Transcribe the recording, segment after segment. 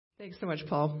Thanks so much,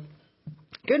 Paul.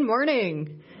 Good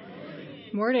morning.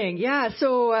 Morning. Yeah,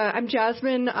 so I'm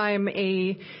Jasmine. I'm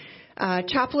a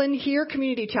chaplain here,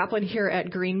 community chaplain here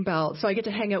at Greenbelt. So I get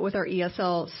to hang out with our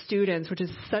ESL students, which is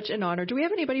such an honor. Do we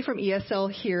have anybody from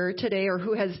ESL here today or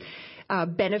who has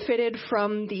benefited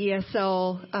from the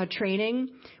ESL training?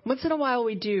 Once in a while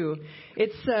we do.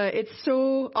 It's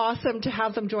so awesome to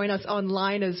have them join us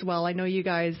online as well. I know you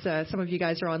guys, some of you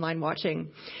guys are online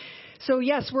watching. So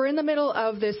yes, we're in the middle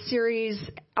of this series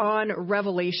on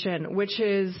Revelation, which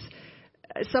is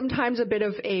sometimes a bit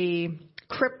of a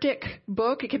cryptic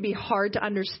book. It can be hard to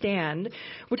understand,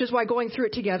 which is why going through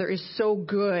it together is so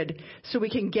good, so we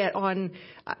can get on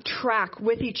track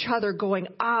with each other going,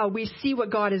 we see what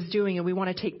God is doing and we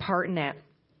want to take part in it.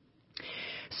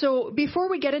 So before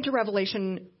we get into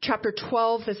Revelation chapter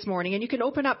 12 this morning, and you can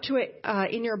open up to it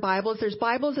in your Bibles. There's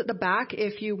Bibles at the back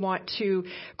if you want to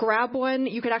grab one.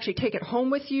 You can actually take it home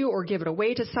with you or give it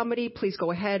away to somebody. Please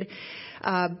go ahead.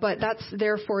 But that's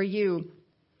there for you.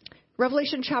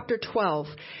 Revelation chapter 12.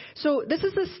 So this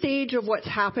is the stage of what's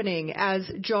happening as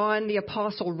John the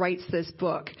Apostle writes this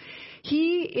book.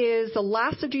 He is the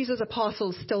last of Jesus'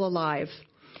 apostles still alive.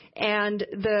 And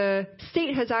the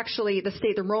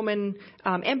Roman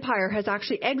Empire has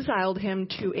actually exiled him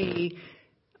to a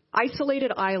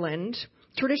isolated island.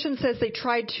 Tradition says they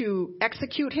tried to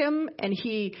execute him and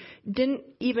he didn't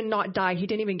even not die. He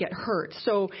didn't even get hurt.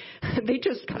 So they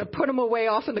just kind of put him away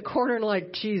off in the corner and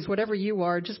like, geez, whatever you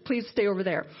are, just please stay over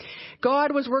there.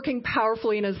 God was working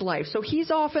powerfully in his life. So he's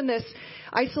off in this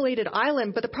isolated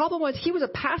island. But the problem was he was a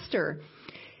pastor,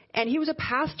 and he was a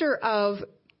pastor of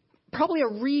probably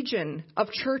a region of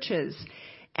churches,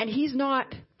 and he's not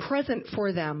present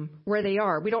for them where they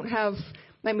are. We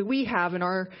have in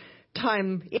our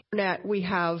time internet, we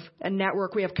have a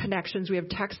network, we have connections, we have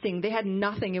texting. They had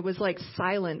nothing. It was like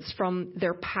silence from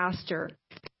their pastor.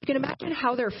 You can imagine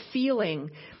how they're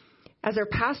feeling as their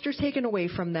pastor's taken away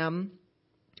from them,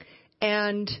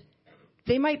 and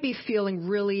they might be feeling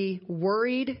really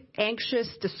worried, anxious,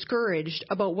 discouraged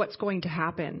about what's going to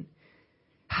happen.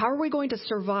 How are we going to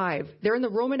survive? They're in the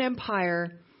Roman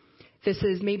Empire. This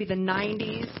is maybe the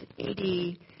 90s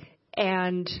AD,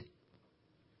 and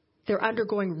they're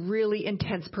undergoing really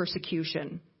intense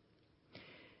persecution.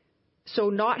 So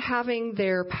not having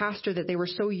their pastor that they were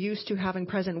so used to having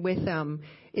present with them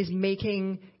is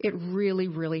making it really,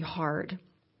 really hard.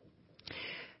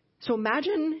 So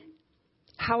imagine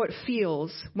how it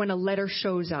feels when a letter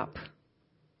shows up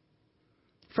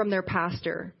from their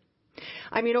pastor.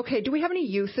 I mean, okay, do we have any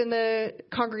youth in the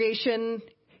congregation?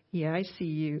 Yeah, I see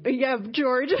you. Yeah,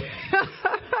 George.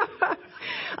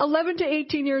 11 to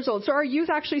 18 years old. So our youth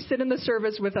actually sit in the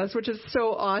service with us, which is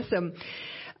so awesome.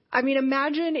 I mean,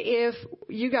 imagine if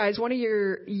you guys, one of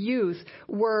your youth,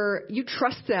 you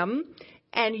trust them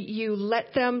and you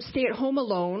let them stay at home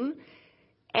alone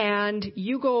and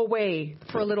you go away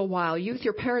for a little while. Youth,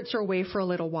 your parents are away for a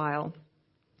little while.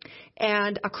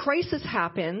 And a crisis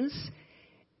happens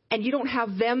and you don't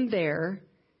have them there.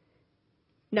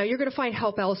 Now, you're going to find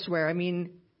help elsewhere. I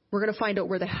mean, we're going to find out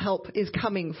where the help is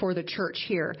coming for the church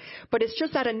here. But it's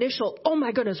just that initial, oh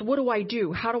my goodness, what do I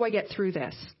do? How do I get through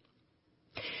this?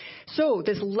 So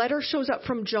this letter shows up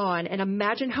from John, and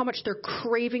imagine how much they're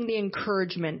craving the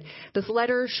encouragement. This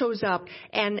letter shows up,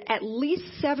 and at least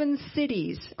 7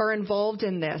 cities are involved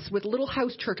in this with little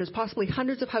house churches, possibly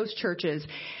hundreds of house churches.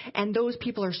 And those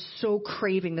people are so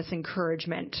craving this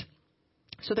encouragement.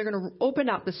 So they're going to open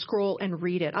up the scroll and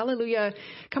read it. Alleluia.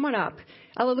 Come on up.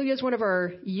 Alleluia is one of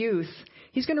our youth.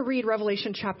 He's going to read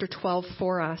Revelation chapter 12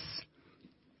 for us.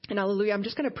 And Alleluia, I'm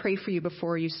just going to pray for you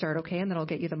before you start, okay? And then I'll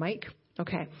get you the mic.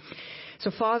 Okay.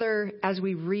 So Father, as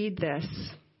we read this,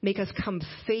 make us come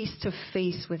face to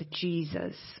face with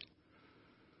Jesus.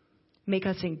 Make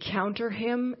us encounter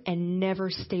him and never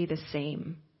stay the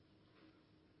same.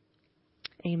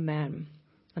 Amen.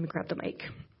 Let me grab the mic.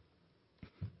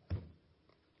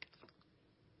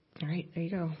 All right, there you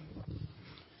go.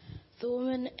 The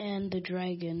woman and the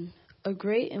dragon. A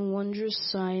great and wondrous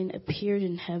sign appeared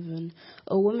in heaven,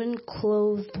 a woman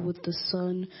clothed with the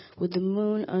sun, with the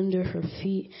moon under her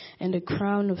feet, and a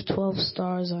crown of 12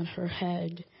 stars on her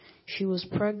head. She was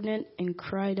pregnant and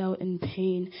cried out in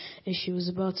pain as she was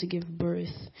about to give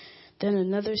birth. Then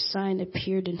another sign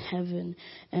appeared in heaven,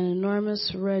 an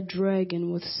enormous red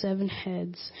dragon with 7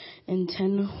 heads and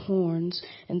 10 horns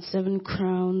and 7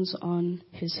 crowns on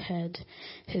his head.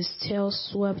 His tail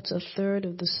swept a third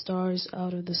of the stars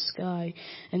out of the sky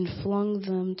and flung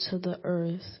them to the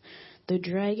earth. The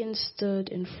dragon stood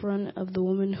in front of the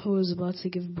woman who was about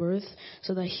to give birth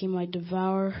so that he might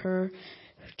devour her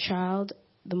child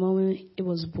the moment it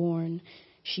was born.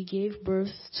 She gave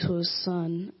birth to a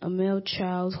son, a male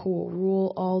child who will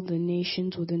rule all the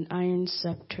nations with an iron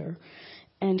scepter.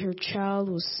 And her child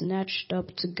was snatched up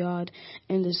to God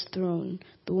and his throne.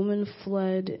 The woman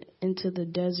fled into the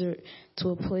desert to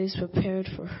a place prepared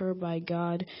for her by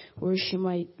God, where she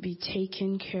might be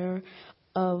taken care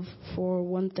of for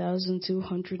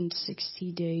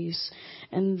 1,260 days.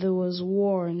 And there was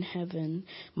war in heaven.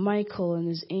 Michael and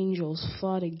his angels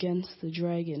fought against the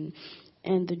dragon.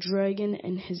 And the dragon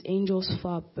and his angels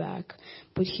fought back,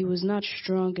 but he was not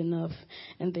strong enough,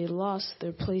 and they lost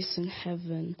their place in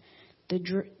heaven.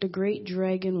 The great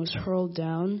dragon was hurled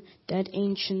down, that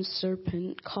ancient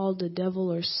serpent called the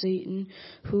devil or Satan,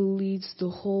 who leads the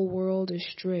whole world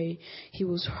astray. He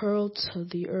was hurled to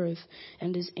the earth,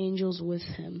 and his angels with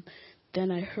him.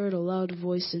 Then I heard a loud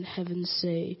voice in heaven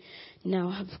say, "Now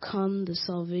have come the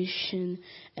salvation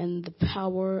and the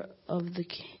power of the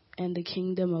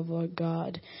kingdom of our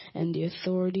God, and the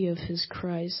authority of his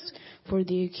Christ. For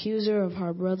the accuser of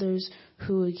our brothers,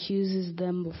 who accuses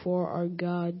them before our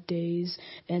God days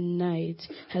and night,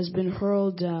 has been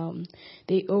hurled down.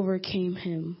 They overcame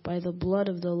him by the blood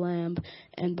of the Lamb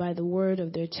and by the word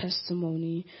of their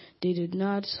testimony. They did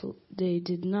not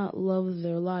love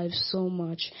their lives so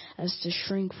much as to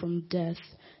shrink from death.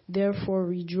 Therefore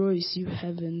rejoice, you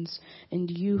heavens, and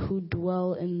you who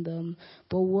dwell in them.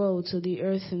 But woe to the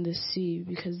earth and the sea,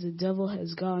 because the devil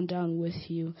has gone down with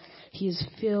you. He is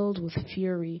filled with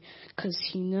fury, because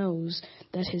he knows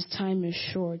that his time is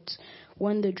short."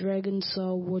 When the dragon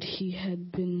saw what he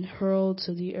had been hurled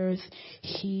to the earth,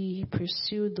 he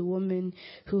pursued the woman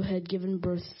who had given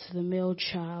birth to the male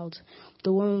child.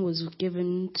 The woman was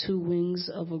given 2 wings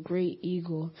of a great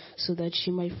eagle, so that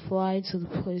she might fly to the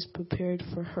place prepared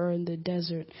for her in the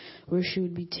desert, where she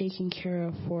would be taken care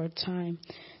of for a time,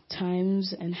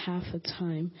 times and half a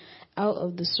time, out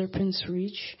of the serpent's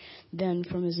reach. Then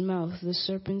from his mouth the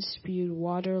serpent spewed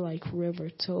water like river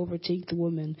to overtake the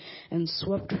woman, and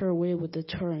swept her away with the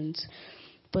torrents.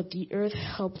 But the earth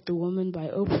helped the woman by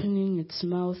opening its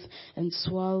mouth and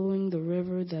swallowing the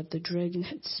river that the dragon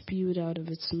had spewed out of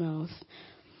its mouth.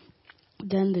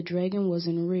 Then the dragon was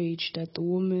enraged at the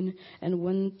woman and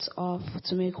went off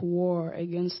to make war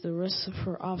against the rest of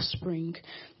her offspring,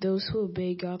 those who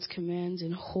obey God's commands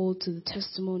and hold to the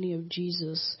testimony of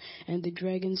Jesus. And the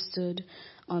dragon stood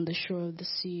on the shore of the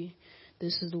sea.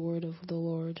 This is the word of the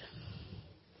Lord.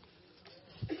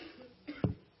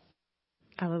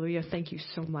 Hallelujah. Thank you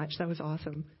so much. That was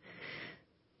awesome.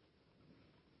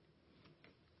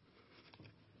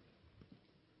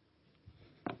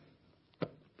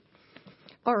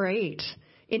 All right.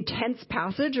 Intense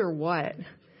passage or what?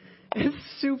 It's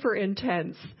super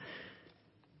intense.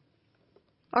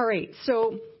 All right.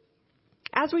 So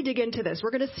as we dig into this,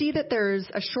 we're going to see that there's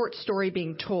a short story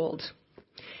being told.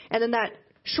 And then that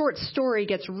short story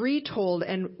gets retold,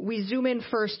 and we zoom in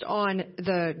first on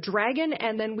the dragon,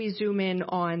 and then we zoom in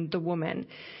on the woman.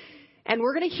 And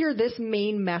we're going to hear this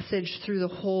main message through the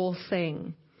whole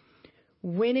thing.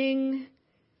 Winning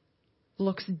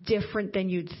looks different than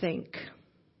you'd think.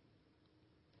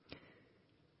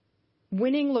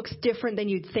 Winning looks different than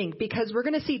you'd think, because we're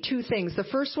going to see 2 things. The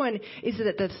first one is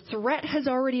that the threat has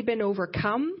already been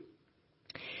overcome.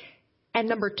 And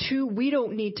number 2, we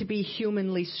don't need to be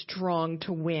humanly strong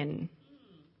to win.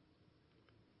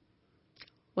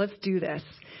 Let's do this.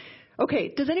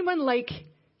 Okay, does anyone like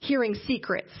hearing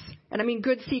secrets? And I mean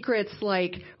good secrets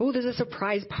like, oh, there's a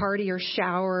surprise party or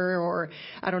shower, or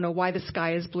I don't know why the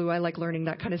sky is blue. I like learning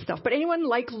that kind of stuff. But anyone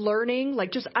like learning,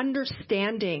 like just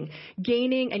understanding,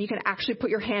 gaining, and you can actually put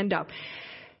your hand up.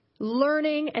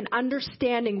 Learning and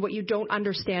understanding what you don't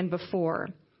understand before.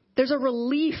 There's a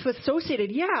relief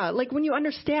associated. Yeah, like when you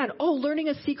understand, learning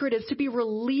a secret is to be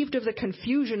relieved of the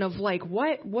confusion of like,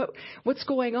 what's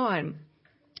going on?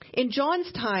 In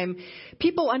John's time,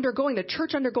 the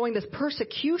church undergoing this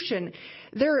persecution,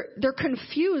 they're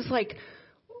confused, like,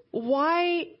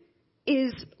 why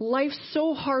is life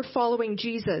so hard following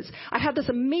Jesus? I had this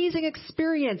amazing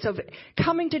experience of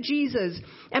coming to Jesus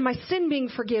and my sin being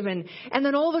forgiven, and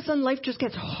then all of a sudden life just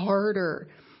gets harder.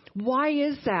 Why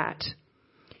is that?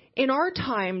 In our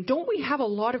time, don't we have a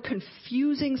lot of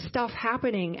confusing stuff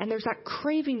happening? And there's that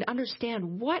craving to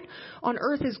understand what on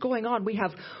earth is going on. We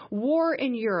have war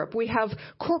in Europe. We have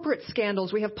corporate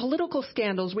scandals. We have political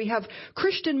scandals. We have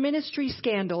Christian ministry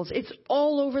scandals. It's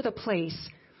all over the place.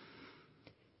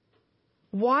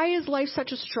 Why is life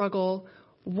such a struggle?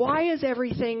 Why is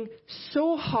everything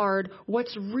so hard?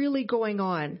 What's really going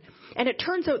on? And it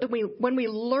turns out that when we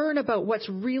learn about what's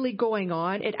really going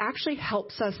on, it actually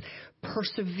helps us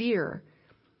persevere,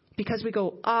 because we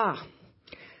go, I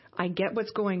get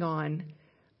what's going on.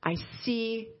 I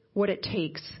see what it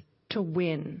takes to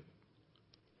win.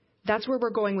 That's where we're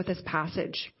going with this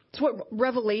passage. It's what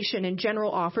Revelation in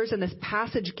general offers, and this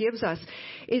passage gives us,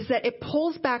 is that it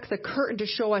pulls back the curtain to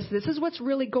show us this is what's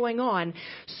really going on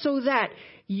so that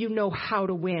you know how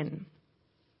to win.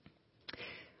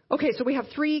 Okay, so we have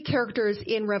three characters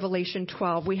in Revelation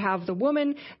 12. We have the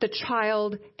woman, the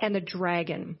child, and the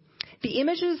dragon. The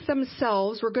images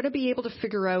themselves, we're going to be able to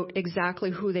figure out exactly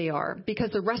who they are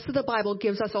because the rest of the Bible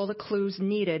gives us all the clues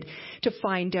needed to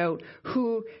find out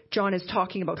who John is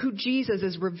talking about, who Jesus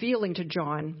is revealing to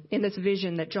John in this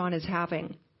vision that John is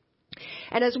having.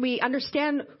 And as we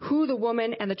understand who the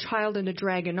woman and the child and the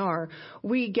dragon are,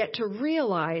 we get to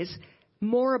realize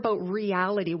more about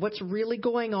reality, what's really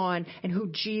going on, and who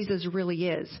Jesus really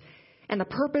is. And the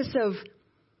purpose of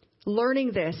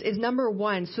learning this is, number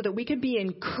one, so that we can be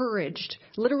encouraged,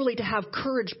 literally to have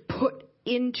courage put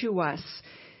into us,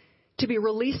 to be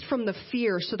released from the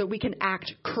fear so that we can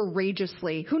act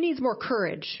courageously. Who needs more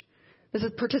courage? This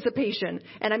is participation.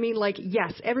 And I mean,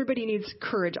 yes, everybody needs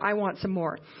courage. I want some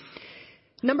more.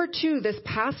 Number two, this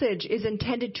passage is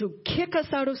intended to kick us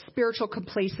out of spiritual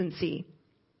complacency.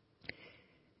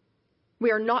 We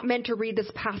are not meant to read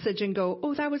this passage and go,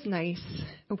 oh, that was nice.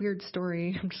 A weird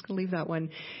story. I'm just going to leave that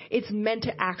one. It's meant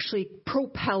to actually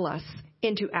propel us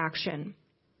into action.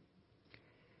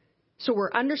 So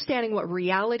we're understanding what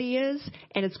reality is,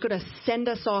 and it's going to send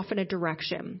us off in a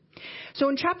direction. So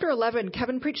in chapter 11,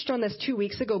 Kevin preached on this 2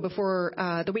 weeks ago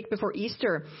the week before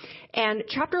Easter. And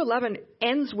chapter 11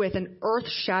 ends with an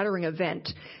earth-shattering event.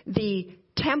 The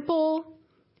temple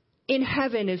in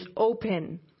heaven is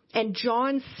open. And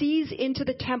John sees into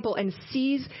the temple and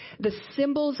sees the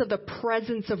symbols of the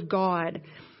presence of God.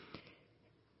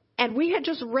 And we had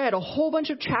just read a whole bunch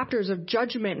of chapters of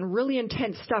judgment and really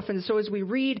intense stuff. And so as we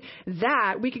read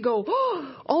that, we could go,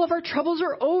 oh, all of our troubles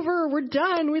are over. We're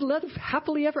done. We live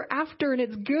happily ever after and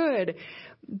it's good.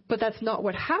 But that's not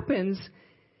what happens.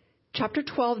 Chapter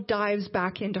 12 dives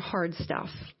back into hard stuff.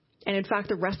 And in fact,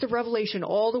 the rest of Revelation,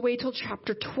 all the way till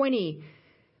chapter 20,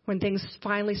 when things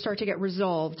finally start to get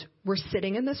resolved, we're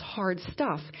sitting in this hard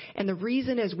stuff. And the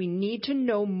reason is we need to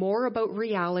know more about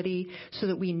reality so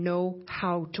that we know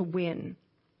how to win.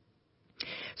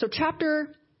 So chapter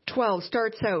 12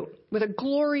 starts out with a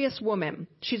glorious woman.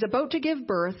 She's about to give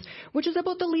birth, which is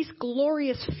about the least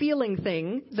glorious feeling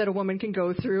thing that a woman can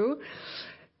go through.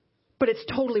 But it's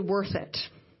totally worth it.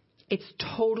 It's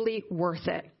totally worth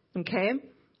it. Okay?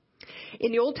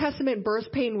 In the Old Testament,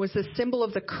 birth pain was the symbol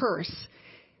of the curse.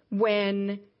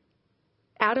 When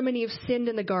Adam and Eve sinned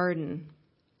in the garden,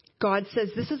 God says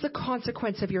this is the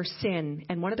consequence of your sin.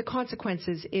 And one of the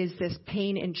consequences is this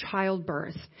pain in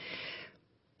childbirth.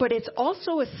 But it's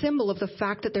also a symbol of the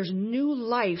fact that there's new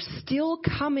life still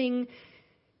coming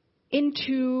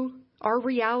into our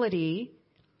reality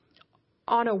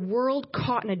on a world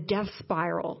caught in a death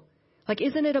spiral.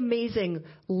 Isn't it amazing?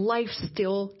 Life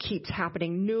still keeps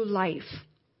happening. New life.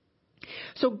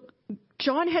 So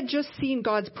John had just seen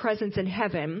God's presence in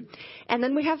heaven, and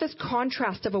then we have this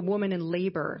contrast of a woman in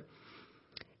labor.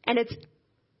 And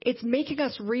it's making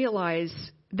us realize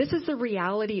this is the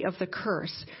reality of the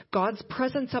curse. God's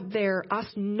presence up there, us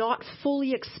not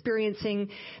fully experiencing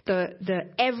the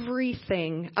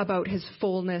everything about his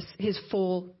fullness, his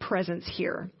full presence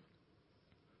here.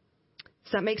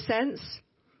 Does that make sense?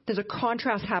 There's a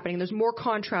contrast happening. There's more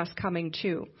contrast coming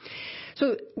too.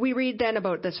 So we read then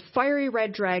about this fiery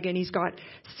red dragon. He's got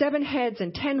 7 heads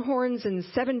and 10 horns and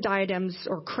 7 diadems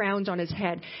or crowns on his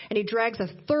head. And he drags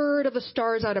 1/3 of the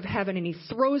stars out of heaven and he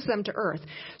throws them to earth.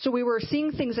 So we were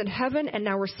seeing things in heaven and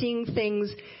now we're seeing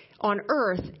things on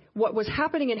earth. What was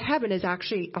happening in heaven is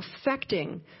actually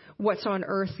affecting what's on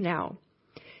earth now.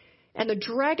 And the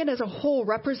dragon as a whole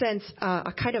represents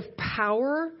a kind of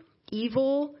power,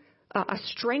 evil, a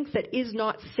strength that is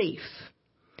not safe.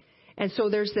 And so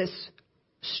there's this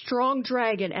strong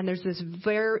dragon and there's this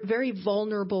very, very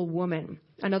vulnerable woman.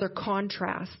 Another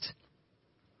contrast.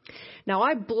 Now,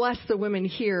 I bless the women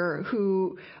here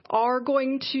who are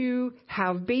going to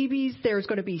have babies. There's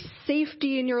going to be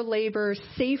safety in your labor,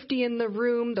 safety in the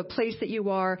room, the place that you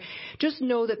are. Just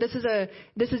know that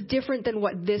this is different than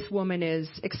what this woman is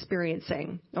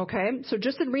experiencing. Okay? So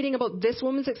just in reading about this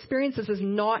woman's experience, this is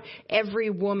not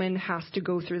every woman has to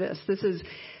go through this. This is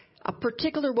a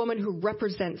particular woman who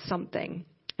represents something.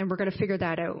 And we're going to figure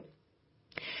that out.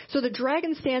 So the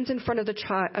dragon stands in front of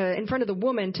the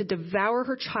woman to devour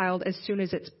her child as soon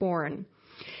as it's born.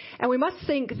 And we must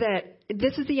think that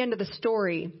this is the end of the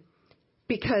story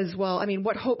because, well, I mean,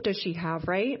 what hope does she have,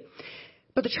 right?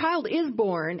 But the child is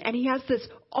born, and he has this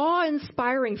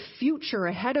awe-inspiring future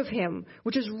ahead of him,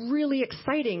 which is really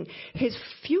exciting. His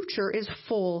future is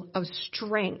full of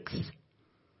strength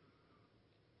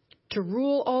to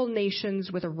rule all nations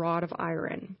with a rod of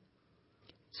iron.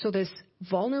 So this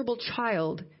vulnerable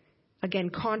child, again,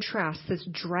 contrasts this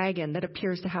dragon that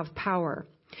appears to have power.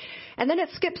 And then it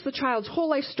skips the child's whole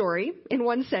life story in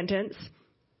one sentence,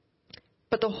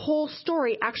 but the whole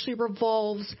story actually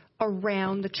revolves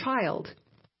around the child.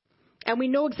 And we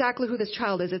know exactly who this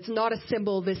child is. It's not a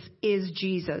symbol. This is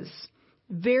Jesus.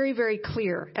 Very, very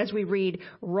clear as we read,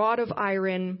 rod of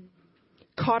iron,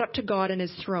 caught up to God in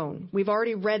his throne. We've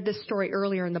already read this story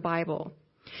earlier in the Bible.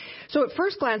 So at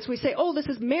first glance, we say, oh, this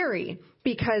is Mary,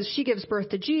 because she gives birth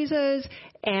to Jesus,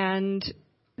 and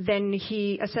then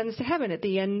he ascends to heaven at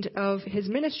the end of his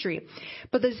ministry.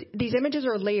 But these images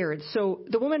are layered. So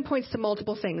the woman points to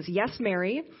multiple things. Yes,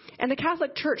 Mary. And the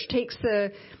Catholic Church takes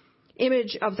the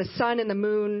image of the sun and the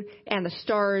moon and the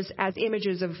stars as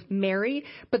images of Mary.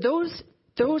 But those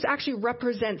actually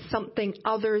represent something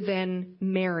other than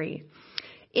Mary.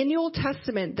 In the Old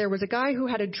Testament, there was a guy who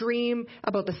had a dream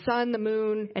about the sun, the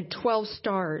moon, and 12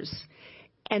 stars.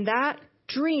 And that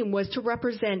dream was to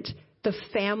represent the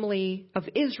family of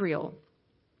Israel.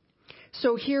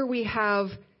 So here we have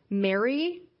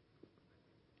Mary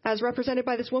as represented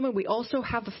by this woman. We also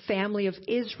have the family of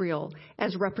Israel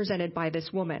as represented by this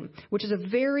woman, which is a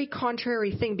very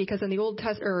contrary thing, because in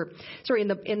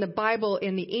the in the Bible,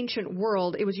 in the ancient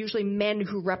world, it was usually men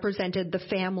who represented the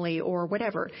family or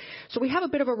whatever. So we have a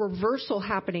bit of a reversal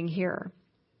happening here.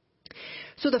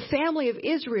 So the family of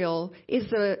Israel is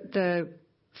the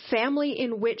family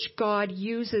in which God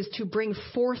uses to bring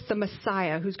forth the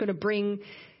Messiah, who's going to bring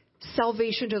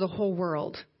salvation to the whole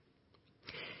world.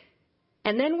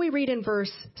 And then we read in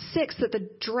verse 6 that the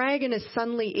dragon is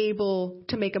suddenly able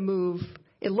to make a move.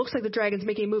 It looks like the dragon's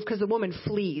making a move because the woman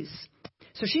flees.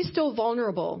 So she's still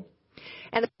vulnerable.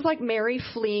 And it's like Mary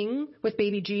fleeing with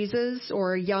baby Jesus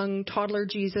or young toddler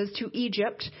Jesus to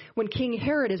Egypt when King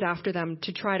Herod is after them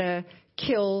to try to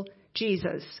kill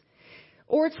Jesus.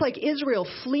 Or it's like Israel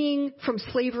fleeing from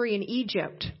slavery in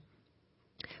Egypt.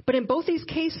 But in both these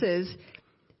cases,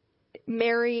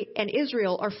 Mary and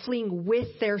Israel are fleeing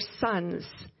with their sons.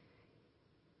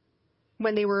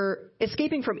 When they were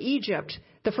escaping from Egypt,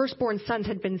 the firstborn sons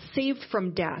had been saved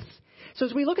from death. So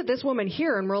as we look at this woman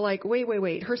here and we're like,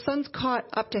 wait, her son's caught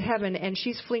up to heaven and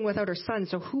she's fleeing without her son.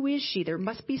 So who is she? There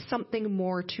must be something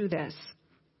more to this.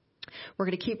 We're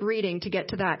going to keep reading to get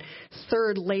to that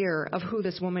third layer of who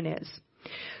this woman is.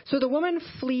 So the woman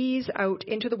flees out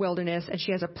into the wilderness, and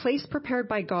she has a place prepared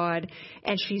by God,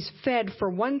 and she's fed for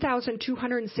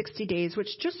 1,260 days, which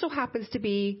just so happens to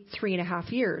be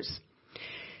 3.5 years.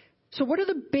 So what are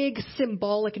the big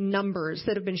symbolic numbers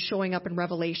that have been showing up in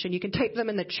Revelation? You can type them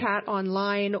in the chat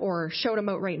online or shout them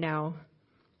out right now.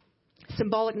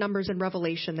 Symbolic numbers in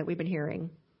Revelation that we've been hearing.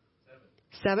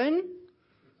 7?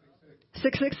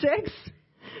 666?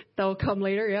 That'll come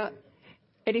later, yeah.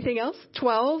 Anything else?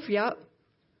 12, yeah.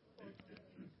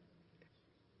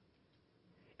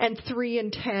 And 3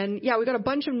 and 10. Yeah, we've got a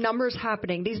bunch of numbers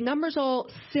happening. These numbers all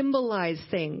symbolize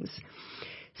things.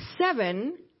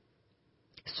 7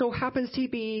 so happens to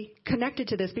be connected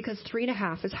to this because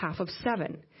 3.5 is half of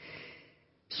 7.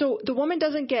 So the woman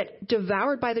doesn't get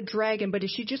devoured by the dragon, but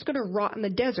is she just going to rot in the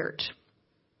desert?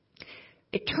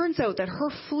 It turns out that her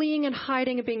fleeing and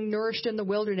hiding and being nourished in the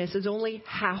wilderness is only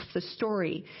half the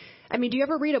story. I mean, do you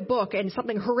ever read a book and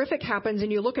something horrific happens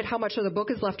and you look at how much of the book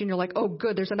is left and you're like, oh,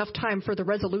 good, there's enough time for the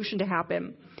resolution to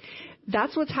happen?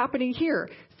 That's what's happening here.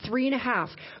 3.5.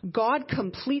 God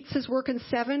completes his work in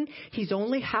 7. He's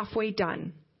only halfway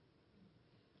done.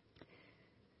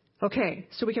 Okay,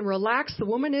 so we can relax. The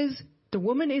woman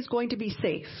is going to be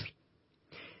safe.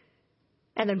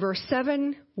 And then verse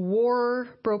 7, war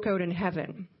broke out in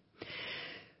heaven.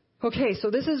 Okay, so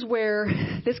this is where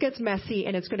this gets messy,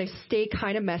 and it's going to stay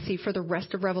kind of messy for the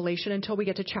rest of Revelation until we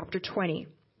get to chapter 20.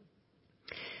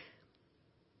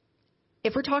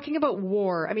 If we're talking about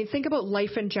war, I mean, think about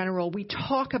life in general. We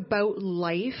talk about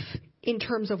life in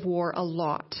terms of war a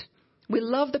lot. We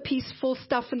love the peaceful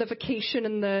stuff and the vacation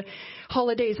and the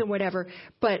holidays and whatever,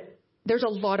 but there's a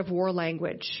lot of war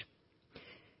language.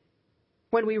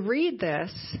 When we read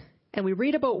this, and we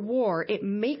read about war, it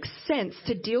makes sense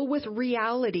to deal with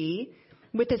reality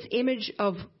with this image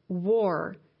of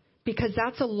war, because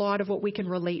that's a lot of what we can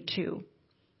relate to.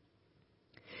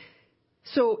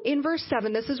 So in verse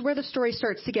 7, this is where the story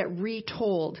starts to get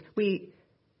retold. We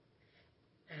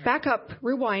back up,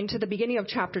 rewind to the beginning of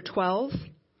chapter 12,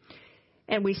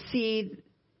 and we see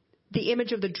the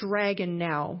image of the dragon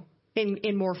now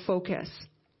in more focus.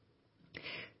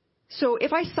 So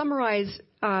if I summarize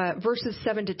verses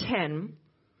 7 to 10,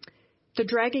 the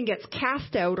dragon gets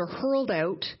cast out or hurled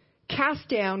out, cast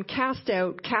down, cast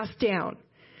out, cast down.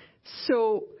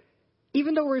 So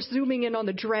even though we're zooming in on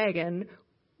the dragon,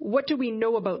 what do we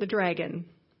know about the dragon?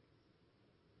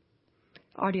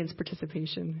 Audience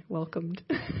participation welcomed.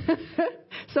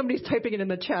 Somebody's typing it in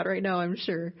the chat right now, I'm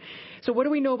sure. So what do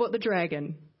we know about the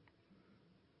dragon?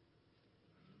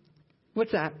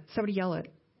 What's that? Somebody yell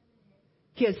it.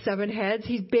 He has 7 heads.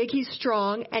 He's big, he's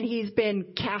strong, and he's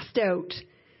been cast out.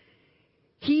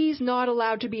 He's not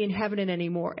allowed to be in heaven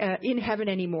anymore.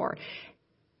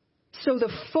 So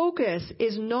the focus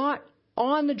is not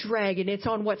on the dragon, it's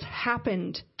on what's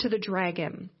happened to the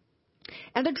dragon.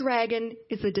 And the dragon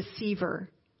is a deceiver.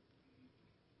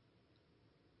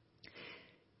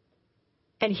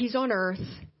 And he's on earth,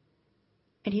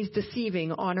 and he's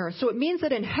deceiving on earth. So it means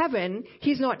that in heaven,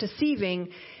 he's not deceiving,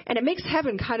 and it makes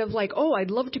heaven kind of like, oh,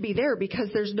 I'd love to be there because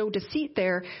there's no deceit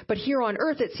there. But here on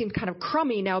earth, it seems kind of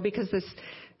crummy now because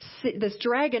this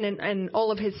dragon and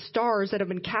all of his stars that have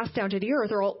been cast down to the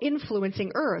earth are all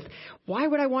influencing earth. Why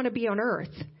would I want to be on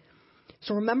earth?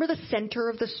 So remember the center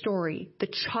of the story.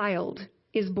 The child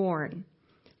is born.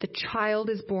 The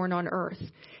child is born on earth.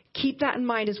 Keep that in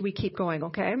mind as we keep going,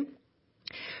 okay?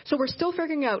 So we're still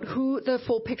figuring out who the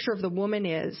full picture of the woman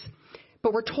is,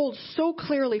 but we're told so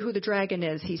clearly who the dragon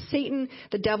is. He's Satan,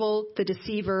 the devil, the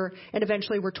deceiver, and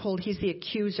eventually we're told he's the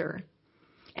accuser.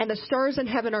 And the stars in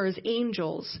heaven are his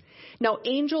angels. Now,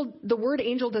 the word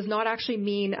angel does not actually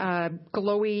mean a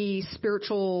glowy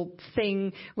spiritual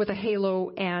thing with a halo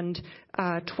and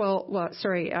a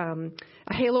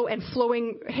halo and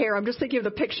flowing hair. I'm just thinking of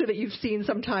the picture that you've seen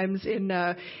sometimes in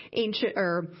ancient,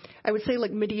 or I would say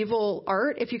like medieval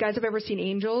art. If you guys have ever seen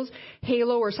angels,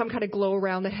 halo or some kind of glow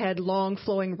around the head, long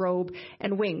flowing robe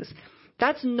and wings.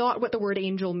 That's not what the word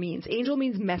angel means. Angel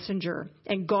means messenger.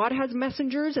 And God has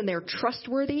messengers and they're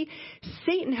trustworthy.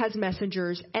 Satan has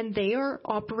messengers and they are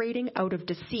operating out of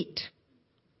deceit.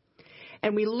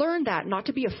 And we learn that not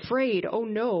to be afraid. Oh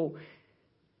no.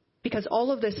 Because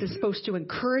all of this is supposed to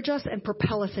encourage us and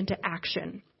propel us into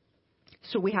action.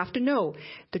 So we have to know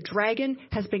the dragon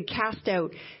has been cast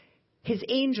out. His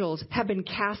angels have been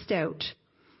cast out.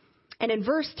 And in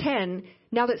verse 10,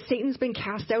 now that Satan's been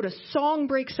cast out, a song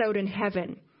breaks out in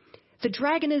heaven. The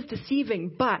dragon is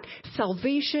deceiving, but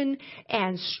salvation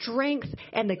and strength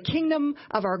and the kingdom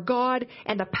of our God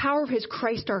and the power of his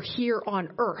Christ are here on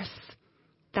earth.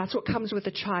 That's what comes with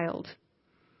a child.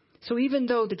 So even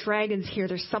though the dragon's here,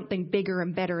 there's something bigger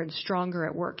and better and stronger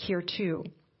at work here too.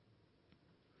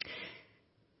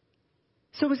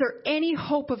 So is there any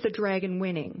hope of the dragon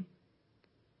winning?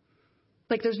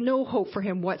 Like there's no hope for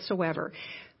him whatsoever.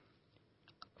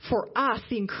 For us,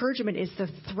 the encouragement is the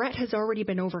threat has already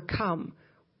been overcome.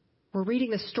 We're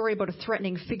reading the story about a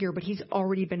threatening figure, but he's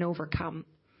already been overcome.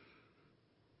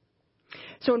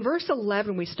 So in verse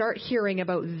 11, we start hearing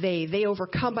about they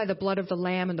overcome by the blood of the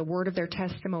Lamb and the word of their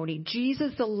testimony.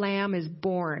 Jesus, the Lamb, is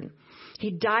born. He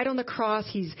died on the cross.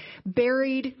 He's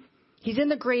buried. He's in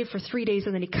the grave for 3 days,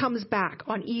 and then he comes back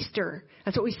on Easter.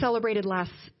 That's what we celebrated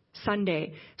last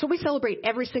Sunday. So we celebrate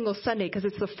every single Sunday because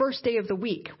it's the first day of the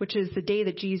week, which is the day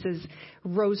that Jesus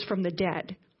rose from the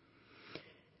dead.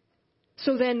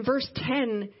 So then verse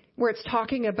 10, where it's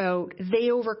talking about verse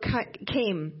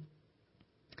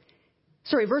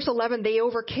 11, they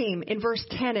overcame. In verse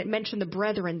 10, it mentioned the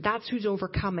brethren. That's who's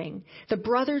overcoming. The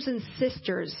brothers and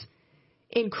sisters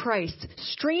in Christ.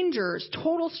 Strangers,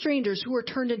 total strangers who are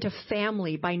turned into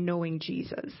family by knowing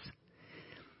Jesus.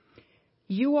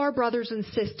 You are brothers and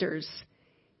sisters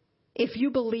if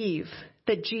you believe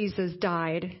that Jesus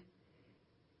died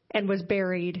and was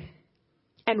buried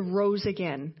and rose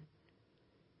again.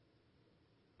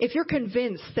 If you're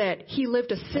convinced that he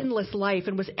lived a sinless life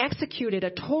and was executed,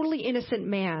 a totally innocent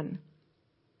man,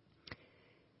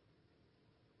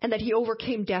 and that he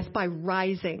overcame death by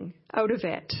rising out of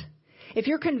it. If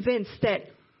you're convinced that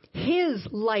his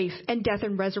life and death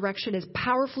and resurrection is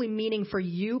powerfully meaning for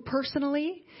you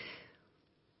personally,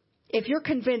 if you're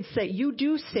convinced that you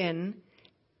do sin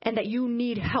and that you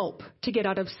need help to get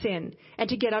out of sin and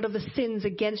to get out of the sins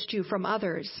against you from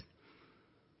others,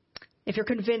 if you're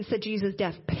convinced that Jesus'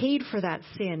 death paid for that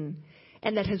sin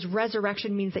and that his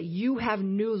resurrection means that you have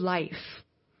new life,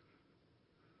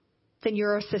 then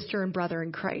you're a sister and brother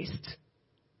in Christ.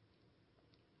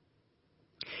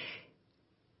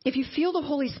 If you feel the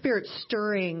Holy Spirit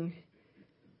stirring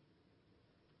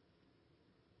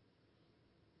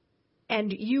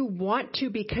and you want to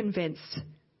be convinced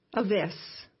of this,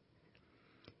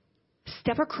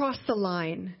 step across the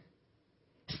line.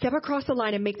 Step across the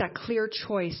line and make that clear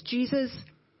choice. Jesus,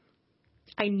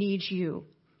 I need you.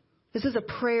 This is a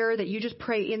prayer that you just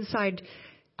pray inside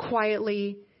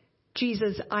quietly.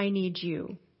 Jesus, I need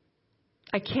you.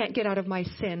 I can't get out of my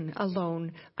sin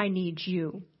alone. I need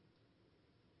you.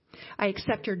 I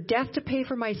accept your death to pay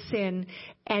for my sin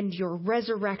and your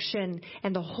resurrection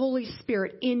and the Holy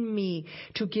Spirit in me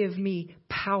to give me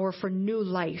power for new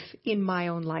life in my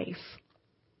own life.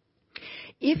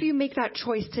 If you make that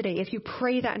choice today, if you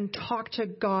pray that and talk to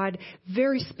God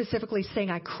very specifically saying,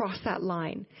 I cross that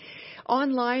line.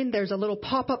 Online, there's a little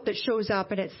pop-up that shows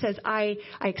up and it says, I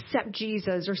accept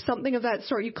Jesus or something of that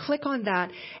sort. You click on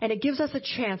that and it gives us a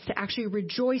chance to actually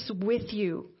rejoice with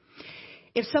you.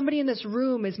 If somebody in this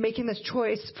room is making this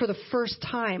choice for the first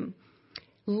time,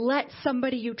 let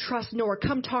somebody you trust know or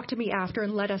come talk to me after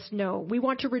and let us know. We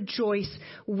want to rejoice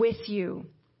with you.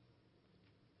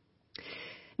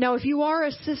 Now, if you are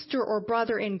a sister or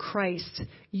brother in Christ,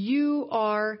 you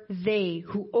are they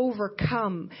who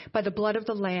overcome by the blood of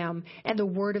the Lamb and the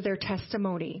word of their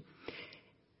testimony.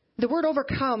 The word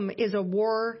overcome is a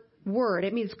war word.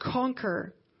 It means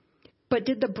conquer. But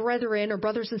did the brethren or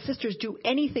brothers and sisters do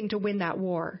anything to win that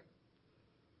war?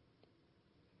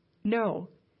 No.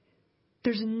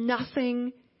 There's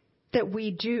nothing that we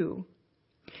do.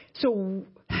 So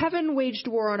heaven waged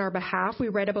war on our behalf. We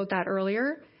read about that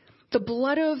earlier. The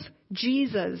blood of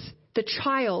Jesus, the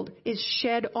child, is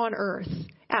shed on earth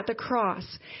at the cross.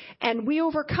 And we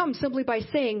overcome simply by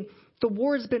saying, the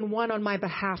war's been won on my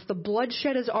behalf. The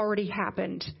bloodshed has already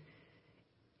happened.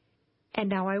 And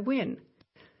now I win.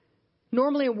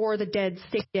 Normally in war, the dead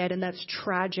stay dead, and that's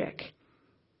tragic.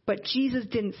 But Jesus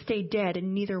didn't stay dead,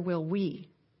 and neither will we.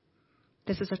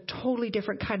 This is a totally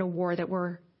different kind of war that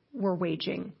we're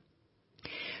waging.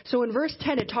 So in verse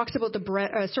 10, it talks about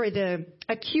the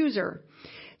accuser.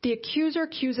 The accuser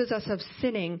accuses us of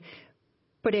sinning,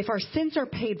 but if our sins are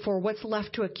paid for, what's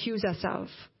left to accuse us of?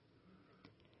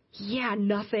 Yeah,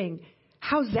 nothing.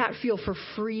 How's that feel for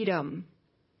freedom?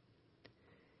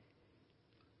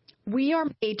 We are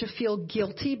made to feel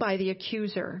guilty by the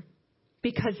accuser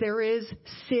because there is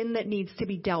sin that needs to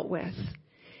be dealt with.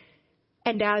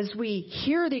 And as we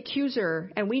hear the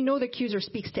accuser, and we know the accuser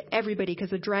speaks to everybody because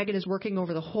the dragon is working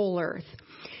over the whole earth.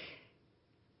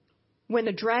 When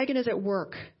the dragon is at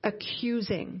work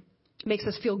accusing, it makes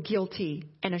us feel guilty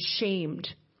and ashamed.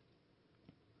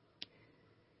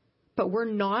 But we're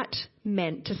not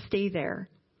meant to stay there.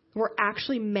 We're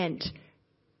actually meant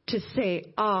to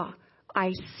say,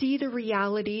 I see the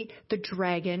reality. The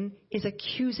dragon is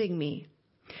accusing me.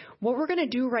 What we're going to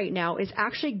do right now is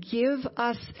actually give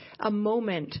us a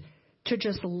moment to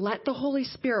just let the Holy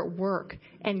Spirit work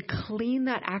and clean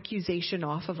that accusation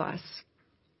off of us.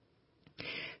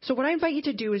 So what I invite you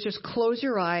to do is just close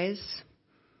your eyes,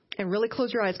 and really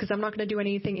close your eyes because I'm not going to do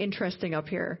anything interesting up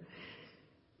here.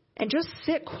 And just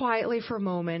sit quietly for a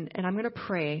moment, and I'm going to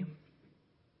pray.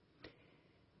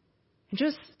 And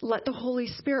just let the Holy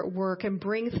Spirit work and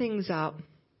bring things up.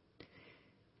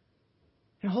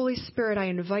 And Holy Spirit, I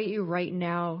invite you right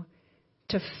now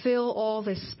to fill all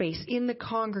this space in the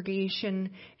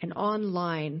congregation and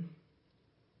online.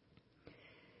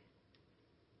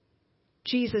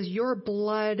 Jesus, your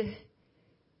blood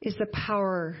is the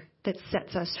power that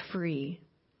sets us free.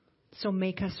 So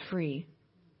make us free.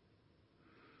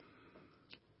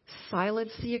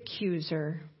 Silence the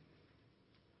accuser.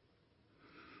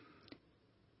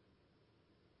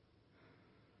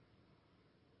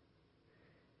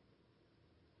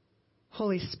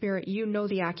 Holy Spirit, you know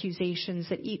the accusations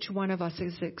that each one of us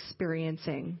is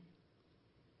experiencing.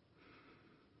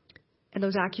 And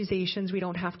those accusations, we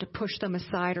don't have to push them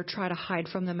aside or try to hide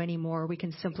from them anymore. We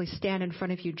can simply stand in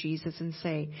front of you, Jesus, and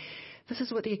say, this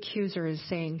is what the accuser is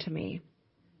saying to me.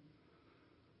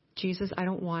 Jesus, I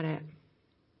don't want it.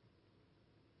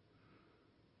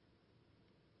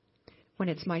 When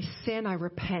it's my sin, I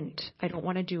repent. I don't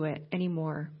want to do it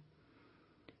anymore.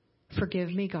 Forgive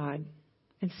me, God,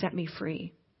 and set me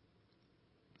free.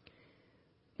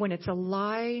 When it's a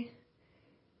lie,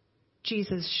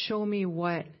 Jesus, show me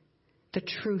what the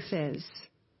truth is.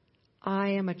 I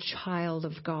am a child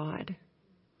of God.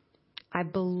 I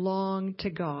belong to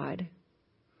God.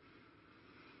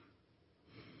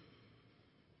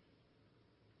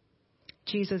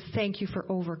 Jesus, thank you for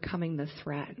overcoming the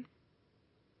threat.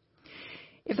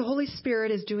 If the Holy Spirit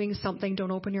is doing something,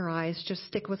 don't open your eyes. Just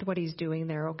stick with what he's doing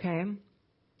there, okay?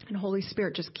 And Holy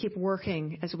Spirit, just keep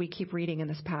working as we keep reading in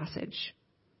this passage.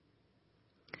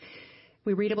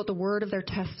 We read about the word of their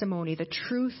testimony, the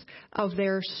truth of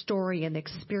their story and the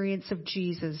experience of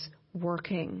Jesus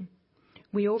working.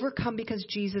 We overcome because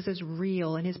Jesus is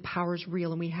real and his power is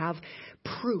real, and we have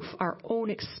proof, our own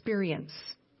experience.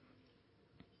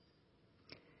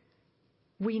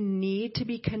 We need to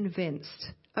be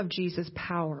convinced of Jesus'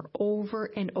 power over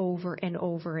and over and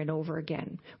over and over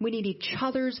again. We need each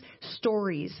other's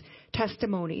stories,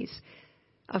 testimonies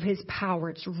of his power.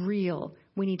 It's real.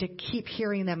 We need to keep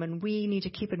hearing them, and we need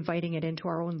to keep inviting it into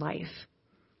our own life.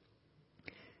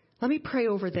 Let me pray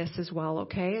over this as well,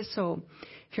 okay? So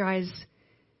if your eyes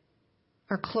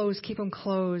are closed, keep them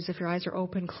closed. If your eyes are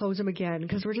open, close them again,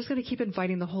 because we're just going to keep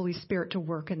inviting the Holy Spirit to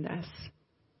work in this.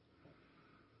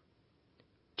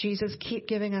 Jesus, keep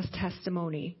giving us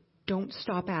testimony. Don't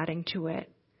stop adding to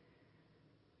it.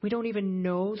 We don't even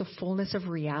know the fullness of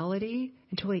reality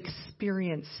until we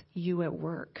experience you at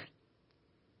work.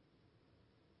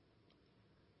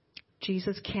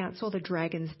 Jesus, cancel the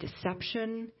dragon's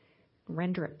deception,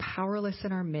 render it powerless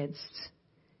in our midst.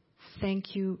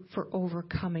 Thank you for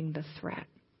overcoming the threat.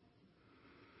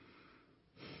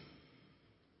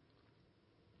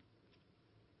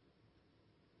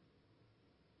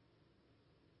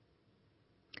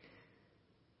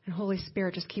 And Holy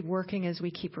Spirit, just keep working as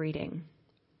we keep reading.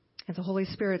 As the Holy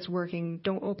Spirit's working,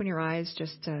 don't open your eyes,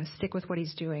 just stick with what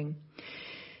he's doing.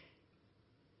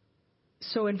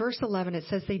 So in verse 11, it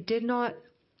says, they did not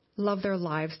love their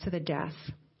lives to the death.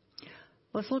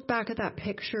 Let's look back at that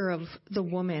picture of the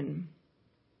woman.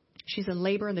 She's in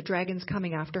labor and the dragon's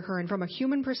coming after her. And from a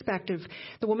human perspective,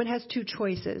 the woman has two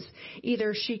choices.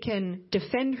 Either she can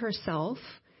defend herself,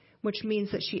 which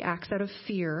means that she acts out of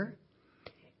fear.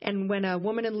 And when a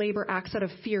woman in labor acts out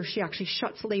of fear, she actually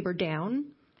shuts labor down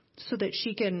so that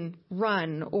she can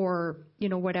run or,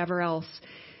 whatever else.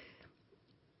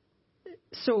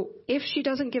 So if she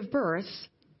doesn't give birth,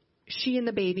 she and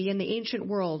the baby in the ancient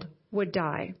world would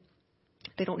die.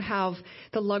 They don't have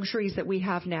the luxuries that we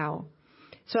have now.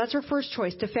 So that's her first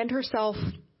choice, defend herself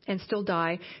and still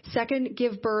die. Second,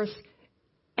 give birth,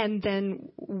 and then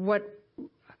what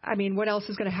else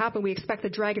is going to happen? We expect the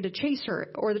dragon to chase her,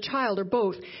 or the child, or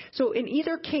both. So in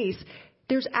either case,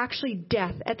 there's actually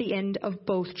death at the end of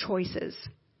both choices.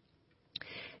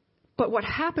 But what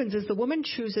happens is the woman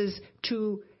chooses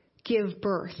to give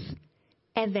birth,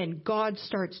 and then God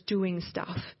starts doing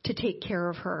stuff to take care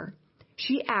of her.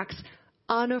 She acts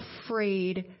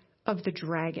unafraid of the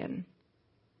dragon.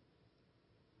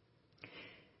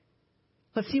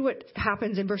 Let's see what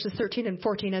happens in verses 13 and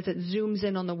 14 as it zooms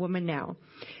in on the woman now.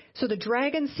 So the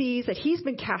dragon sees that he's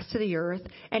been cast to the earth,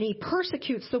 and he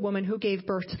persecutes the woman who gave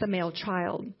birth to the male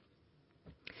child.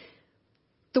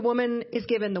 The woman is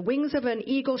given the wings of an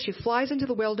eagle. She flies into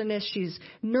the wilderness. She's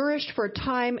nourished for a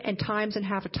time and times and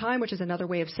half a time, which is another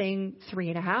way of saying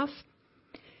 3.5.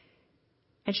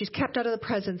 And she's kept out of the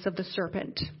presence of the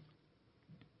serpent.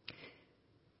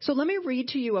 So let me read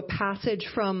to you a passage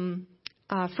from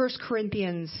 1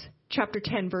 Corinthians chapter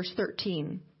 10, verse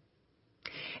 13.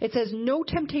 It says, no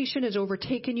temptation has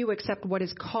overtaken you except what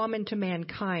is common to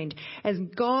mankind. As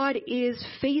God is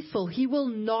faithful, he will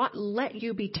not let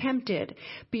you be tempted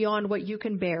beyond what you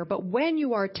can bear. But when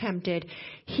you are tempted,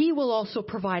 he will also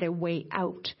provide a way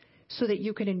out so that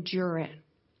you can endure it.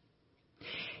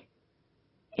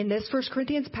 In this 1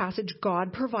 Corinthians passage,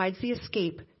 God provides the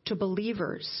escape to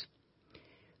believers.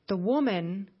 The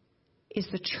woman is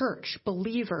the church,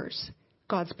 believers.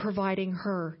 God's providing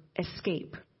her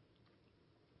escape.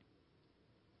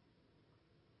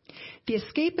 The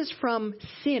escape is from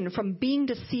sin, from being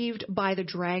deceived by the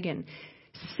dragon.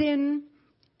 Sin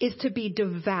is to be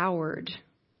devoured,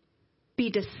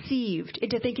 be deceived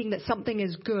into thinking that something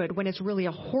is good when it's really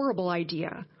a horrible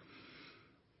idea.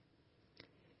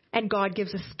 And God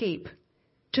gives escape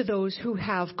to those who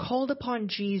have called upon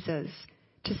Jesus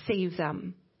to save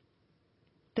them.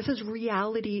 This is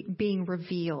reality being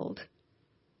revealed.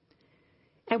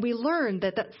 And we learn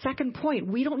that second point,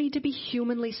 we don't need to be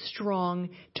humanly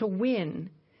strong to win.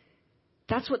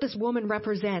 That's what this woman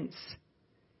represents.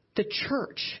 The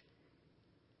church.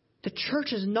 The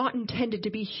church is not intended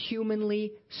to be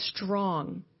humanly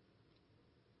strong.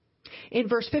 In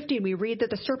verse 15, we read that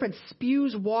the serpent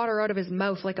spews water out of his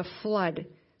mouth like a flood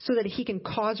so that he can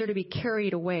cause her to be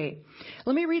carried away.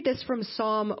 Let me read this from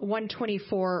Psalm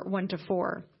 124,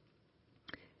 1-4.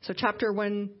 So chapter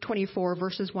 124,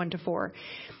 verses 1-4.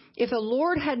 If the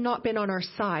Lord had not been on our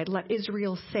side, let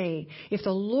Israel say, if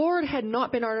the Lord had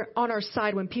not been on our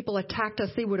side when people attacked us,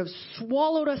 they would have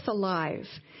swallowed us alive.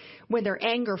 When their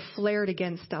anger flared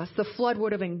against us, the flood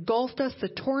would have engulfed us, the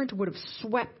torrent would have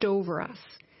swept over us.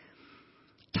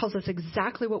 Tells us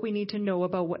exactly what we need to know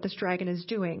about what this dragon is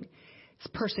doing. It's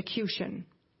persecution.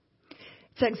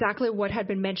 It's exactly what had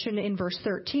been mentioned in verse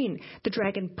 13. The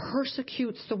dragon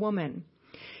persecutes the woman.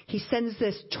 He sends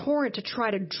this torrent to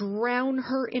try to drown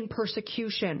her in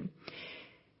persecution.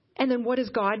 And then what does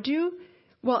God do?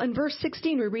 Well, in verse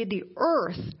 16, we read, the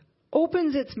earth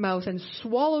opens its mouth and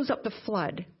swallows up the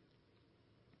flood.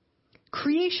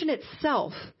 Creation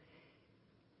itself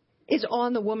is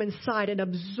on the woman's side and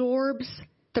absorbs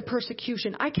the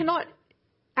persecution. I cannot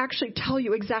actually tell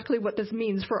you exactly what this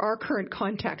means for our current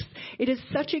context. It is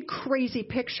such a crazy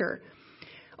picture.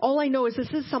 All I know is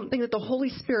this is something that the Holy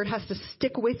Spirit has to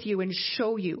stick with you and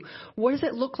show you. What does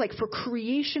it look like for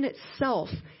creation itself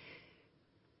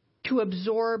to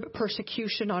absorb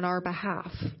persecution on our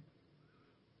behalf?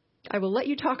 I will let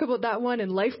you talk about that one in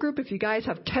life group. If you guys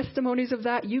have testimonies of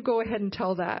that, you go ahead and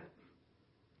tell that.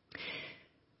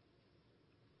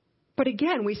 But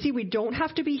again, we see we don't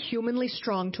have to be humanly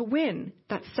strong to win.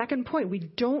 That second point, we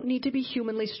don't need to be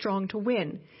humanly strong to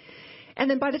win. And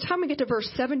then by the time we get to verse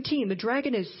 17, the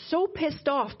dragon is so pissed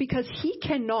off because he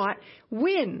cannot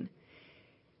win.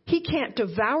 He can't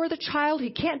devour the child, he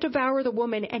can't devour the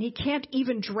woman, and he can't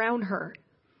even drown her.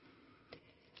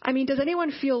 I mean, does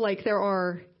anyone feel like there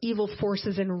are evil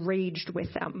forces enraged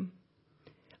with them?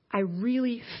 I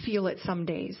really feel it some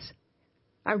days.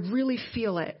 I really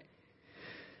feel it.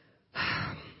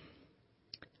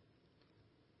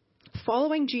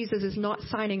 Following Jesus is not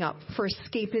signing up for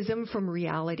escapism from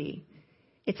reality.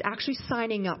 It's actually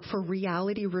signing up for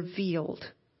reality revealed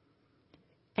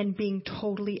and being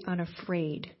totally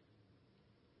unafraid.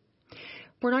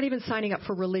 We're not even signing up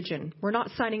for religion. We're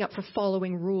not signing up for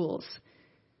following rules.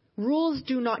 Rules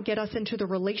do not get us into the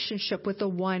relationship with the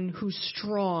one who's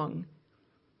strong,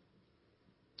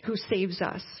 who saves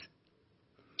us.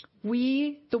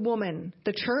 We, the woman,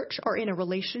 the church, are in a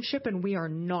relationship, and we are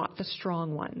not the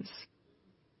strong ones.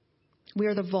 We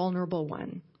are the vulnerable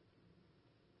one.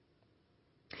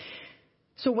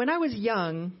 So when I was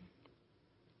young,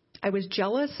 I was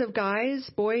jealous of guys,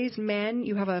 boys, men.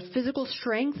 You have a physical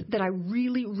strength that I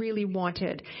really, really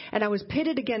wanted. And I was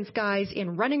pitted against guys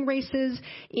in running races,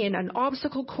 in an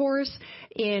obstacle course,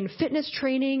 in fitness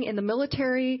training, in the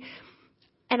military.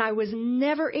 And I was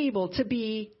never able to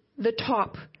be the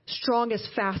top, strongest,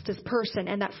 fastest person.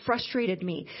 And that frustrated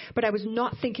me. But I was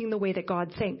not thinking the way that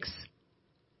God thinks.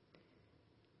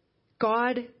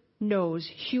 God knows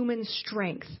human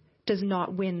strength does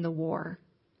not win the war.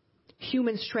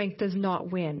 Human strength does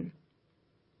not win.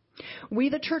 We,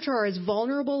 the church, are as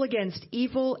vulnerable against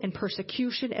evil and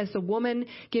persecution as the woman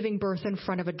giving birth in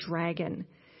front of a dragon.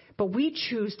 But we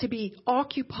choose to be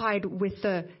occupied with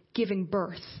the giving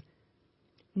birth,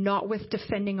 not with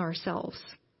defending ourselves.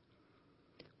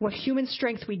 What human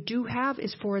strength we do have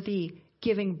is for the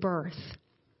giving birth.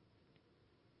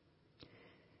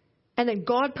 And then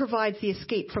God provides the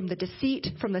escape from the deceit,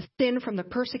 from the sin, from the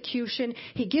persecution.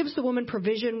 He gives the woman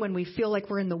provision when we feel like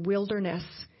we're in the wilderness.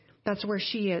 That's where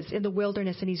she is, in the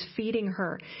wilderness, and he's feeding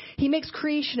her. He makes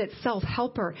creation itself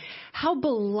help her. How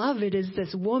beloved is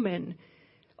this woman?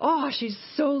 Oh, she's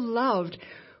so loved.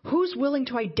 Who's willing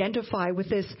to identify with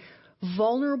this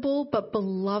vulnerable but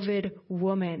beloved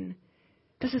woman?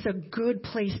 This is a good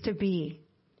place to be.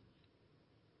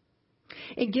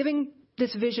 In giving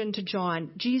this vision to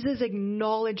John, Jesus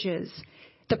acknowledges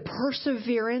the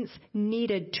perseverance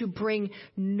needed to bring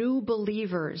new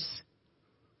believers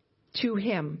to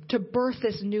him, to birth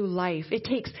this new life. It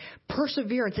takes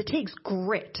perseverance. It takes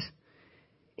grit.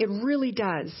 It really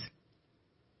does.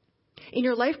 In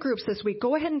your life groups this week,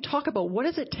 go ahead and talk about what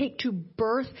does it take to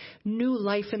birth new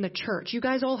life in the church. You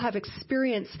guys all have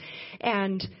experience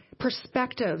and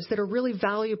perspectives that are really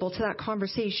valuable to that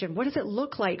conversation. What does it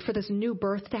look like for this new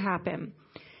birth to happen?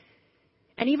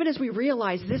 And even as we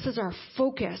realize this is our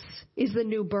focus, is the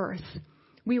new birth,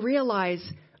 we realize,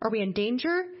 are we in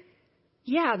danger?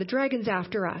 Yeah, the dragon's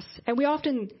after us. And we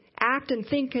often act and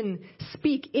think and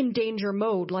speak in danger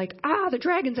mode, like, the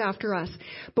dragon's after us.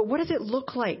 But what does it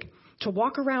look like to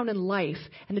walk around in life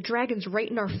and the dragon's right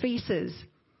in our faces?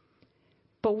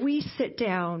 But we sit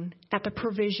down at the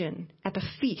provision, at the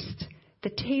feast,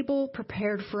 the table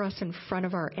prepared for us in front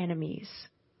of our enemies.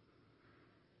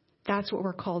 That's what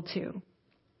we're called to.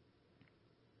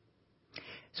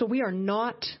 So we are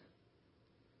not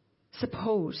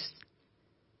supposed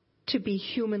to be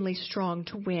humanly strong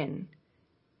to win.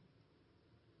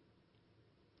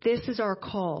 This is our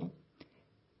call.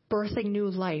 Birthing new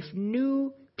life,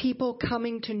 new people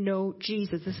coming to know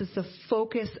Jesus. This is the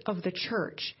focus of the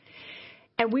church.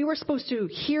 And we were supposed to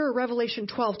hear Revelation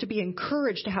 12 to be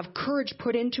encouraged, to have courage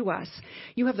put into us.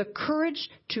 You have the courage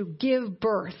to give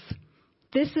birth.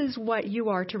 This is what you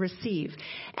are to receive.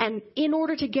 And in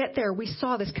order to get there, we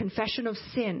saw this confession of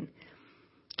sin,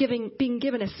 being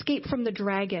given escape from the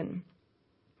dragon,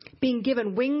 being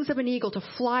given wings of an eagle to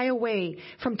fly away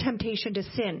from temptation to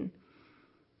sin,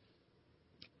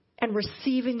 and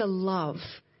receiving the love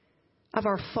of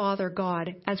our Father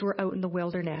God as we're out in the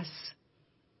wilderness?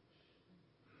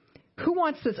 Who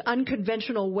wants this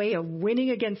unconventional way of winning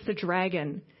against the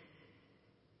dragon?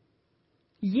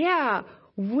 Yeah,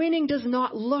 winning does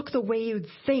not look the way you'd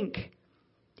think,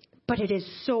 but it is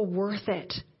so worth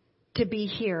it to be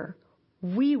here.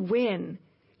 We win.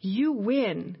 You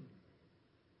win.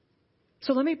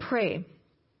 So let me pray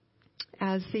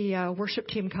as the worship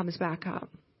team comes back up.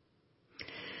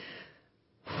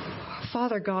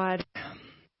 Father God,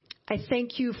 I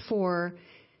thank you for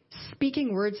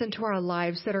speaking words into our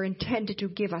lives that are intended to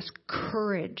give us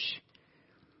courage.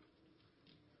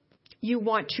 You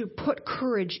want to put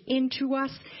courage into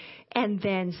us and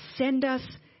then send us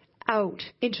out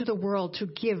into the world to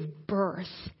give birth.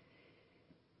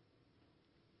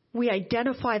 We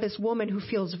identify this woman who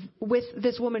feels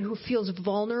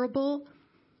vulnerable,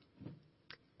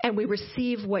 and we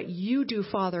receive what you do,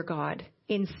 Father God,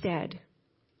 instead.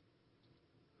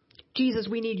 Jesus,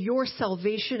 we need your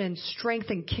salvation and strength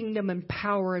and kingdom and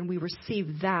power, and we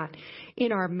receive that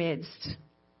in our midst.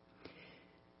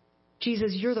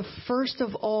 Jesus, you're the first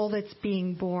of all that's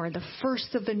being born, the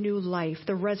first of the new life,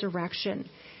 the resurrection.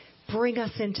 Bring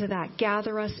us into that,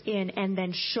 gather us in, and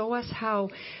then show us how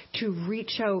to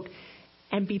reach out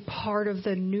and be part of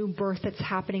the new birth that's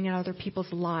happening in other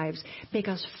people's lives. Make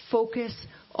us focus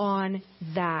on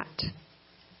that.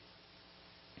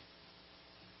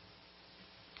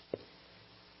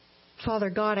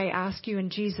 Father God, I ask you in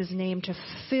Jesus' name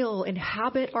to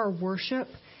inhabit our worship.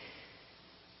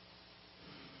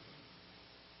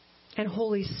 And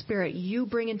Holy Spirit, you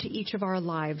bring into each of our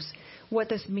lives what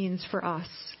this means for us,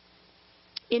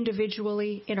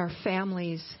 individually, in our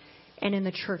families, and in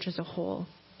the church as a whole.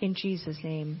 In Jesus'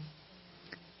 name,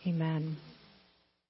 amen.